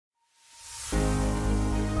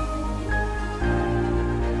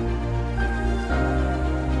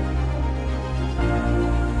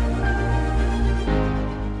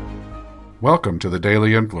Welcome to the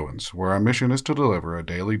Daily Influence, where our mission is to deliver a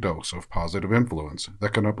daily dose of positive influence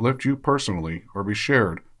that can uplift you personally or be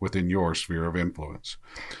shared within your sphere of influence.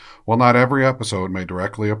 While not every episode may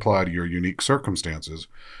directly apply to your unique circumstances,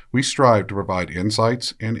 we strive to provide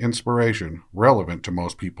insights and inspiration relevant to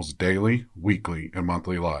most people's daily, weekly, and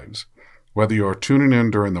monthly lives. Whether you're tuning in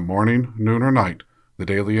during the morning, noon, or night, the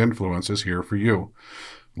Daily Influence is here for you.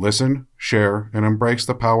 Listen, share, and embrace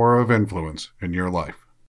the power of influence in your life.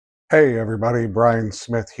 Hey everybody, Brian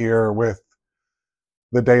Smith here with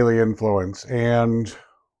the Daily Influence, and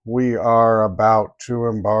we are about to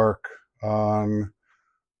embark on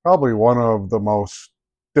probably one of the most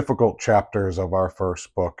difficult chapters of our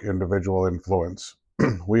first book, Individual Influence.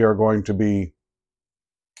 We are going to be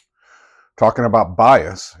talking about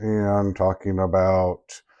bias and talking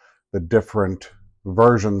about the different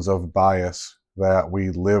versions of bias that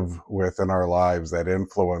we live with in our lives that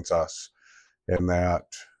influence us and that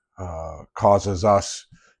causes us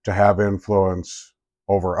to have influence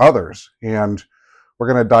over others. And we're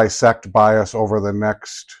going to dissect bias over the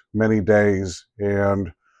next many days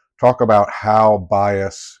and talk about how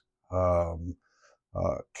bias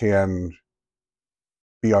can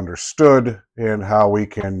be understood and how we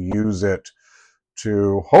can use it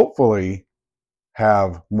to hopefully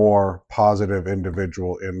have more positive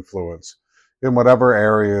individual influence in whatever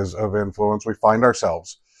areas of influence we find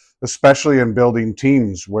ourselves, especially in building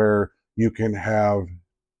teams where you can have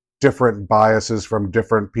different biases from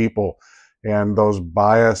different people. And those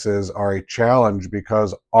biases are a challenge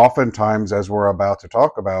because oftentimes, as we're about to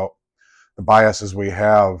talk about, the biases we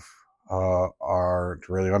have aren't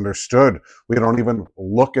really understood. We don't even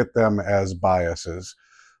look at them as biases.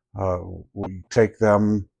 We take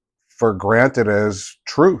them for granted as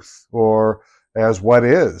truth or as what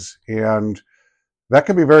is. And that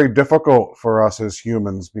can be very difficult for us as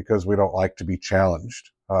humans because we don't like to be challenged.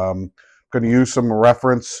 I'm going to use some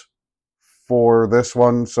reference for this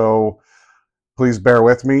one, so please bear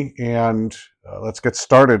with me, and let's get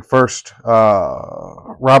started. First,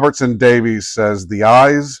 Robertson Davies says, "The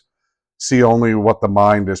eyes see only what the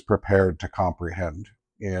mind is prepared to comprehend,"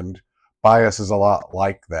 and bias is a lot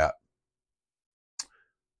like that.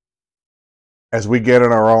 As we get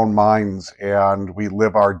in our own minds and we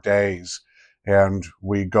live our days, and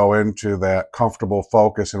we go into that comfortable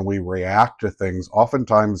focus and we react to things,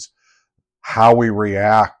 oftentimes how we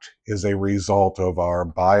react is a result of our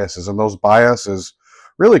biases. And those biases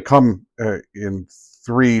really come in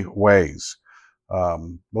three ways. But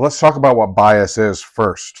let's talk about what bias is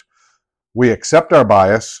first. We accept our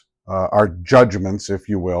bias, our judgments, if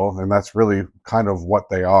you will, and that's really kind of what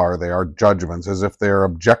they are. They are judgments, as if they're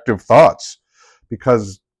objective thoughts,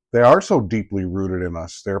 because they are so deeply rooted in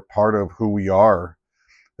us. They're part of who we are.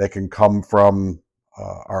 They can come from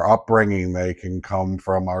our upbringing. They can come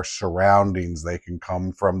from our surroundings. They can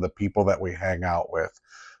come from the people that we hang out with,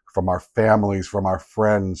 from our families, from our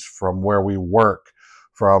friends, from where we work,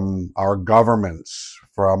 from our governments,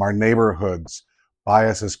 from our neighborhoods.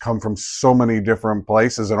 Biases come from so many different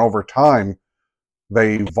places, and over time,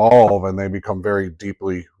 they evolve and they become very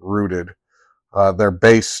deeply rooted. They're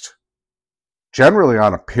based generally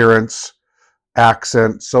on appearance,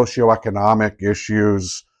 accent, socioeconomic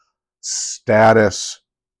issues, status,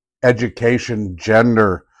 education,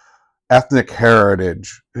 gender, ethnic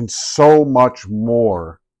heritage, and so much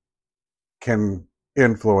more can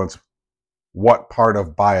influence what part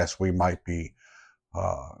of bias we might be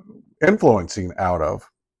influencing out of.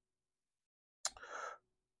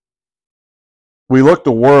 We look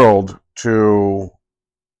the world to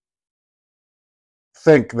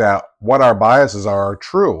think that what our biases are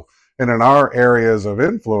true. And in our areas of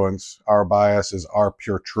influence, our biases are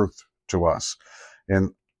pure truth to us. And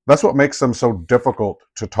that's what makes them so difficult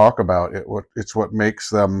to talk about. It's what makes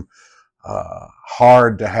them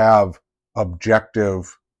hard to have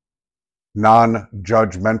objective,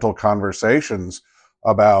 non-judgmental conversations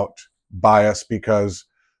about bias, because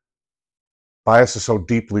bias is so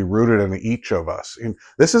deeply rooted in each of us. And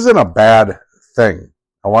this isn't a bad thing.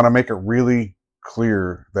 I want to make it really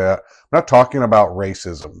clear that I'm not talking about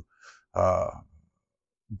racism.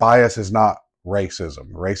 Bias is not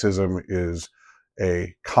racism. Racism is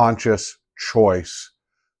a conscious choice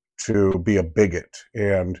to be a bigot.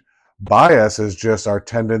 And bias is just our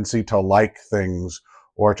tendency to like things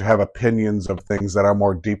or to have opinions of things that are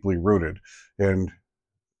more deeply rooted. And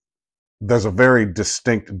there's a very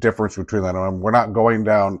distinct difference between that. And we're not going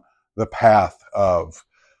down the path of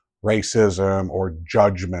racism or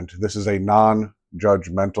judgment. This is a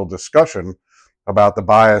non-judgmental discussion about the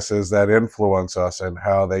biases that influence us and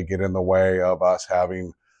how they get in the way of us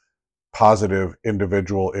having positive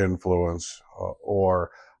individual influence,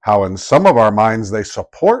 or how in some of our minds they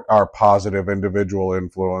support our positive individual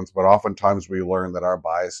influence, but oftentimes we learn that our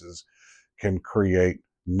biases can create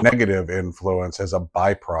negative influence as a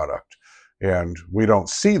byproduct. And we don't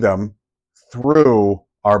see them through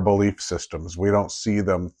our belief systems. We don't see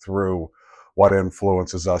them through what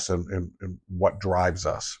influences us and what drives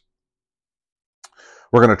us.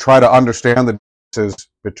 We're going to try to understand the differences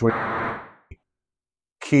between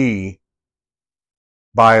key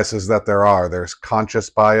biases that there are. There's conscious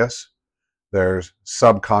bias, there's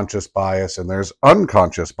subconscious bias, and there's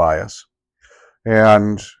unconscious bias.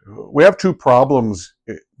 And we have two problems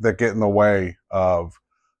that get in the way of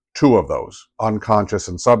two of those, unconscious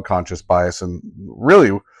and subconscious bias. And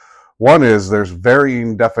really, one is there's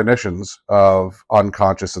varying definitions of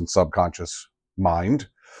unconscious and subconscious mind.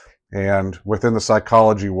 And within the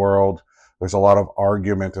psychology world, there's a lot of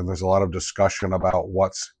argument and there's a lot of discussion about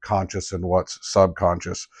what's conscious and what's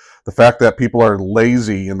subconscious. The fact that people are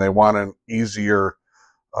lazy and they want an easier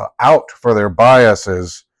out for their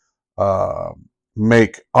biases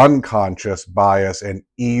make unconscious bias an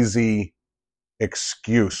easy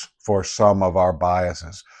excuse for some of our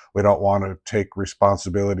biases. We don't want to take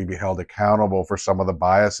responsibility, be held accountable for some of the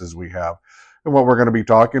biases we have. And what we're going to be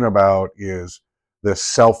talking about is this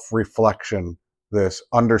self-reflection, this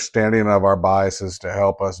understanding of our biases to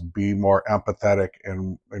help us be more empathetic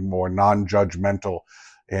and more non-judgmental,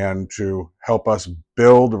 and to help us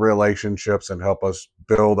build relationships and help us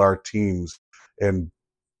build our teams and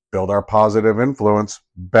build our positive influence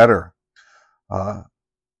better.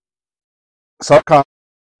 Subconscious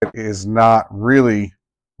is not really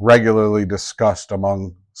regularly discussed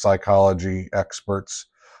among psychology experts.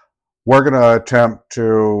 We're going to attempt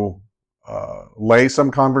to lay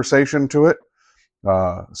some conversation to it.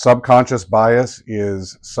 Subconscious bias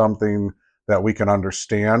is something that we can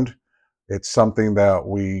understand. It's something that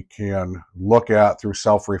we can look at through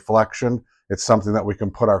self-reflection. It's something that we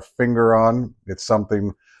can put our finger on. It's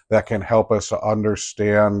something that can help us to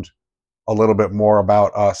understand a little bit more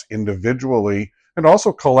about us individually and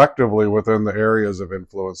also collectively within the areas of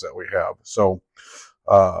influence that we have. So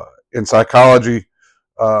in psychology,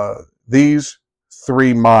 these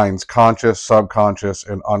three minds, conscious, subconscious,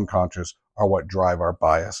 and unconscious, are what drive our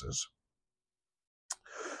biases.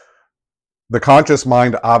 The conscious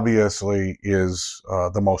mind obviously is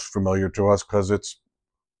the most familiar to us because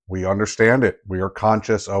we understand it. We are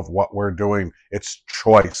conscious of what we're doing. It's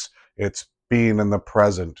choice. It's being in the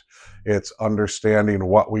present. It's understanding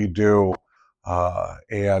what we do.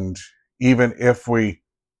 And even if we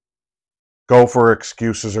go for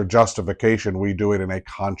excuses or justification, we do it in a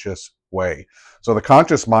conscious way. So the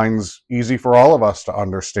conscious mind's easy for all of us to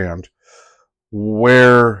understand.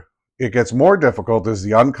 Where it gets more difficult is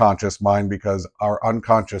the unconscious mind, because our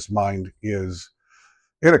unconscious mind is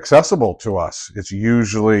inaccessible to us. It's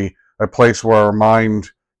usually a place where our mind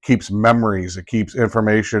keeps memories. It keeps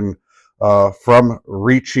information from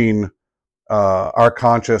reaching our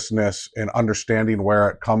consciousness and understanding where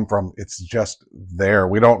it come from. It's just there.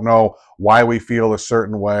 We don't know why we feel a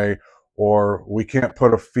certain way, or we can't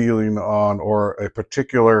put a feeling on or a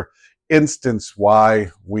particular instance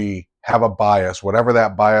why we have a bias, whatever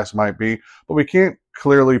that bias might be, but we can't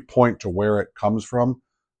clearly point to where it comes from.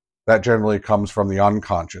 That generally comes from the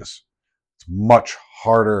unconscious. It's much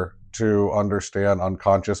harder to understand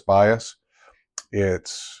unconscious bias.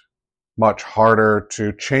 It's much harder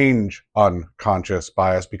to change unconscious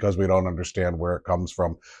bias because we don't understand where it comes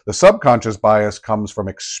from. The subconscious bias comes from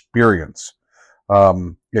experience.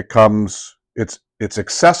 It's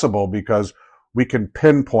accessible because we can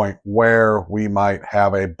pinpoint where we might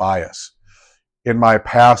have a bias. In my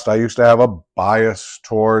past, I used to have a bias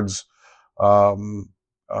towards a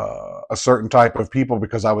certain type of people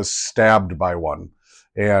because I was stabbed by one.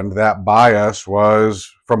 And that bias was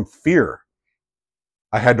from fear.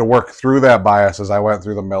 I had to work through that bias as I went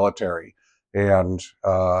through the military. And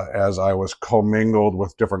as I was commingled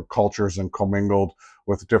with different cultures and commingled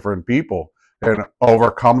with different people, and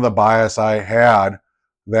overcome the bias I had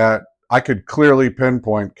that I could clearly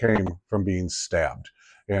pinpoint came from being stabbed.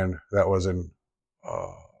 And that was an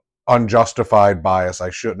unjustified bias. I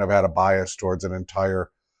shouldn't have had a bias towards an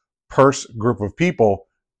entire group of people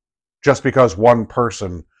just because one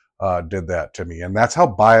person did that to me. And that's how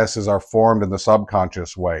biases are formed in the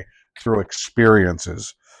subconscious way, through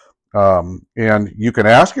experiences. And you can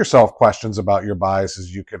ask yourself questions about your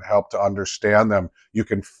biases. You can help to understand them. You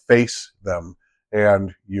can face them,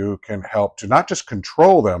 and you can help to not just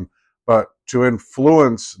control them, but to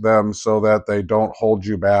influence them so that they don't hold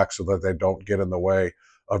you back, so that they don't get in the way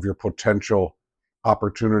of your potential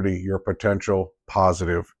opportunity, your potential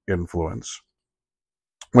positive influence.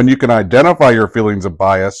 When you can identify your feelings of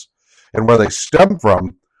bias and where they stem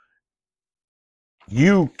from,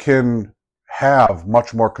 you can have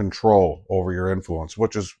much more control over your influence,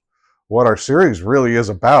 which is what our series really is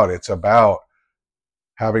about. It's about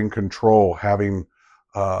having control,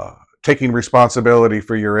 taking responsibility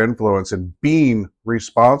for your influence and being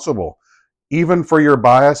responsible, even for your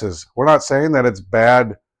biases. We're not saying that it's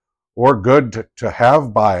bad or good to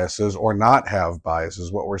have biases or not have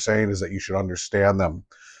biases. What we're saying is that you should understand them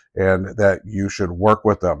and that you should work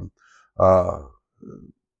with them.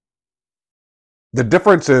 The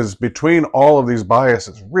differences between all of these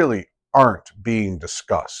biases really aren't being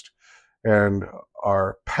discussed. And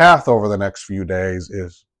our path over the next few days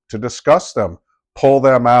is to discuss them, pull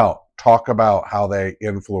them out, talk about how they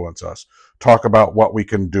influence us, talk about what we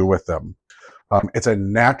can do with them. It's a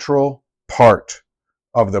natural part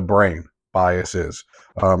of the brain, bias is.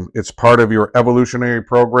 It's part of your evolutionary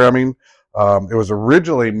programming. It was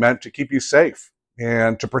originally meant to keep you safe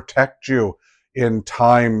and to protect you in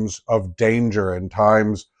times of danger, in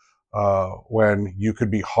times when you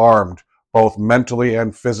could be harmed, both mentally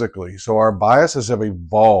and physically. So our biases have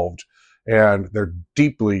evolved, and they're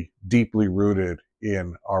deeply, deeply rooted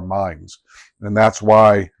in our minds. And that's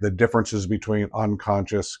why the differences between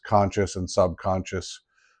unconscious, conscious, and subconscious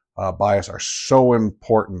bias are so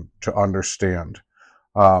important to understand.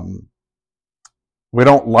 We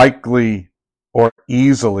don't likely or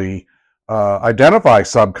easily identify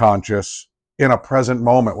subconscious in a present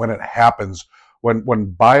moment when it happens.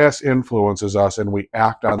 When bias influences us and we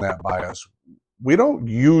act on that bias, we don't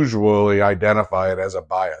usually identify it as a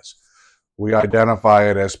bias. We identify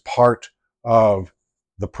it as part of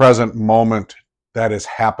the present moment that is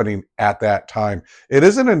happening at that time. It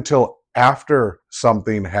isn't until after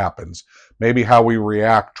something happens, maybe how we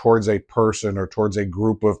react towards a person or towards a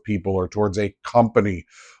group of people or towards a company,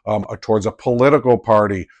 or towards a political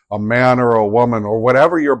party, a man or a woman, or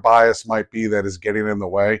whatever your bias might be that is getting in the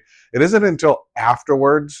way. It isn't until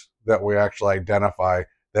afterwards that we actually identify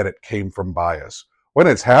that it came from bias. When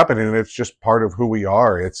it's happening, it's just part of who we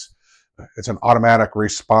are. It's an automatic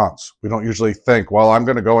response. We don't usually think, well, I'm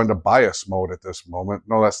going to go into bias mode at this moment.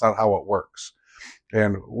 No, that's not how it works.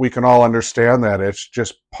 And we can all understand that it's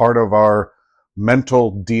just part of our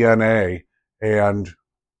mental DNA, and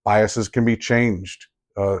biases can be changed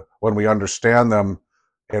when we understand them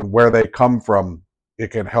and where they come from.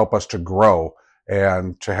 It can help us to grow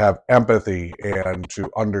and to have empathy and to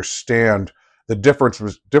understand the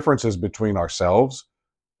differences between ourselves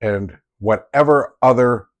and whatever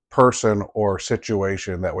other person or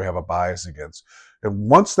situation that we have a bias against. And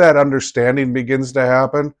once that understanding begins to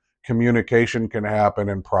happen, communication can happen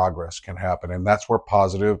and progress can happen. And that's where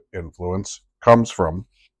positive influence comes from.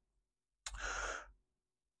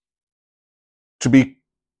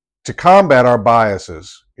 To combat our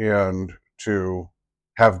biases and to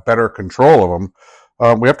have better control of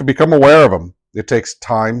them, we have to become aware of them. It takes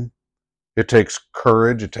time. It takes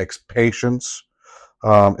courage. It takes patience.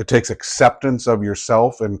 It takes acceptance of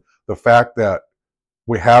yourself and the fact that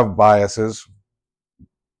we have biases.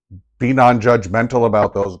 Be non-judgmental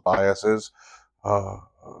about those biases.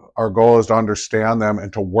 Our goal is to understand them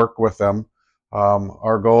and to work with them.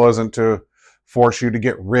 Our goal isn't to force you to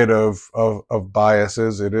get rid of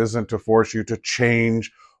biases. It isn't to force you to change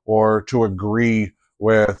or to agree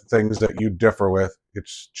with things that you differ with.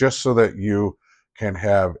 It's just so that you can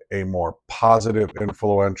have a more positive,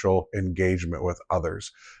 influential engagement with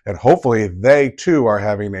others. And hopefully they too are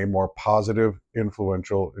having a more positive,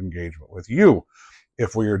 influential engagement with you.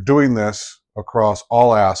 If we are doing this across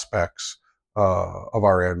all aspects of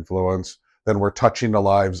our influence, then we're touching the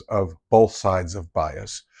lives of both sides of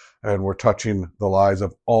bias. And we're touching the lives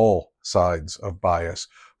of all sides of bias,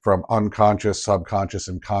 from unconscious, subconscious,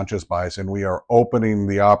 and conscious bias. And we are opening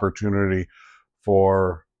the opportunity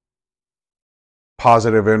for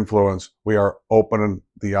positive influence. We are opening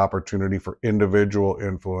the opportunity for individual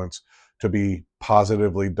influence to be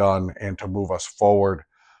positively done and to move us forward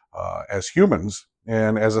as humans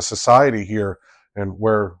and as a society here, and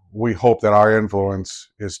where we hope that our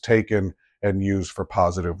influence is taken and used for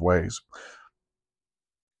positive ways.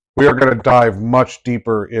 We are going to dive much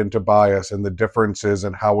deeper into bias and the differences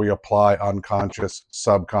in how we apply unconscious,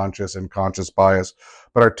 subconscious, and conscious bias.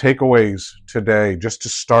 But our takeaways today, just to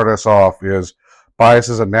start us off, is bias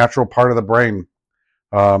is a natural part of the brain.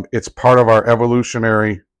 It's part of our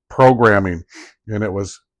evolutionary programming, and it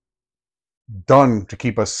was done to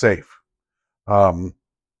keep us safe.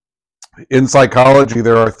 In psychology,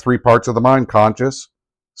 there are three parts of the mind: conscious,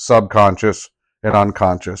 subconscious, and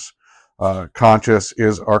unconscious. Conscious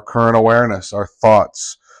is our current awareness, our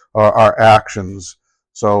thoughts, our actions.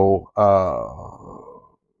 So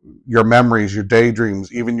your memories, your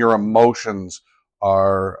daydreams, even your emotions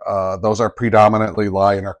those are predominantly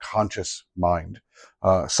lie in our conscious mind.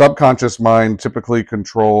 Subconscious mind typically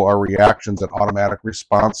control our reactions and automatic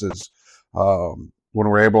responses. When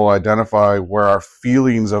we're able to identify where our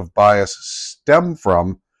feelings of bias stem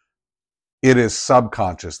from, it is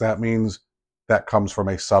subconscious. That means that comes from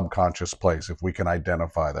a subconscious place if we can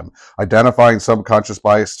identify them. Identifying subconscious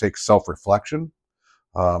bias takes self-reflection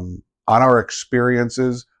on our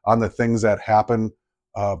experiences, on the things that happen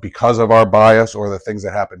because of our bias, or the things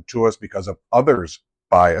that happen to us because of others'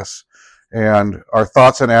 bias, and our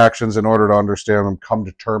thoughts and actions in order to understand them, come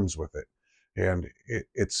to terms with it. And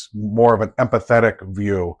it's more of an empathetic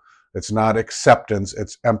view. It's not acceptance,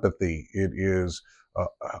 it's empathy. It is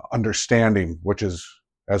understanding, which is,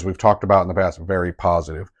 as we've talked about in the past, very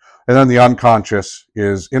positive. And then the unconscious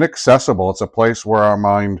is inaccessible. It's a place where our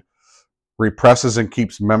mind represses and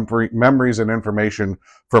keeps memories and information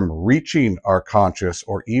from reaching our conscious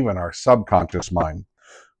or even our subconscious mind.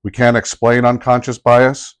 We can't explain unconscious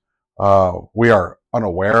bias. We are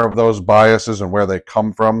unaware of those biases and where they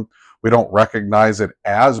come from. We don't recognize it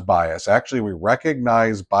as bias. Actually, we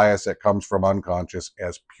recognize bias that comes from unconscious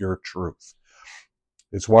as pure truth.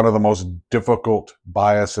 It's one of the most difficult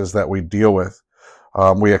biases that we deal with.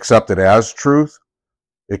 We accept it as truth.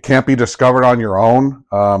 It can't be discovered on your own.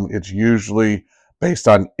 It's usually based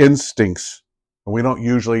on instincts, and we don't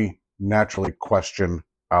usually naturally question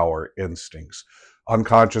our instincts.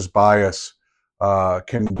 Unconscious bias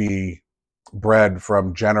can be bred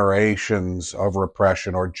from generations of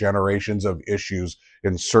repression or generations of issues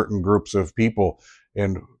in certain groups of people.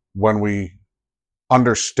 And when we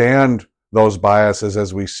understand those biases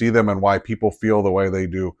as we see them and why people feel the way they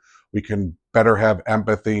do, we can better have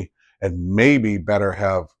empathy and maybe better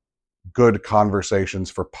have good conversations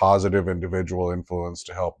for positive individual influence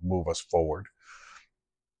to help move us forward.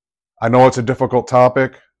 I know it's a difficult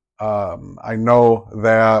topic. I know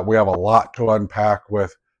that we have a lot to unpack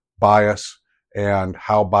with bias and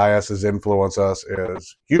how biases influence us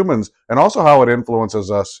as humans, and also how it influences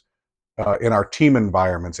us in our team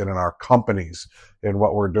environments and in our companies and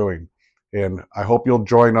what we're doing. And I hope you'll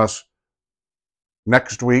join us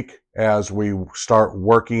next week as we start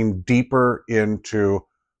working deeper into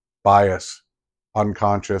bias,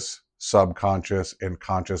 unconscious, subconscious, and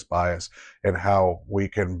conscious bias, and how we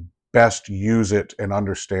can best use it and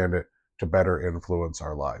understand it to better influence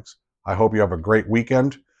our lives. I hope you have a great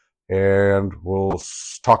weekend, and we'll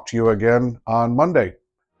talk to you again on Monday.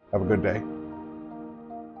 Have a good day.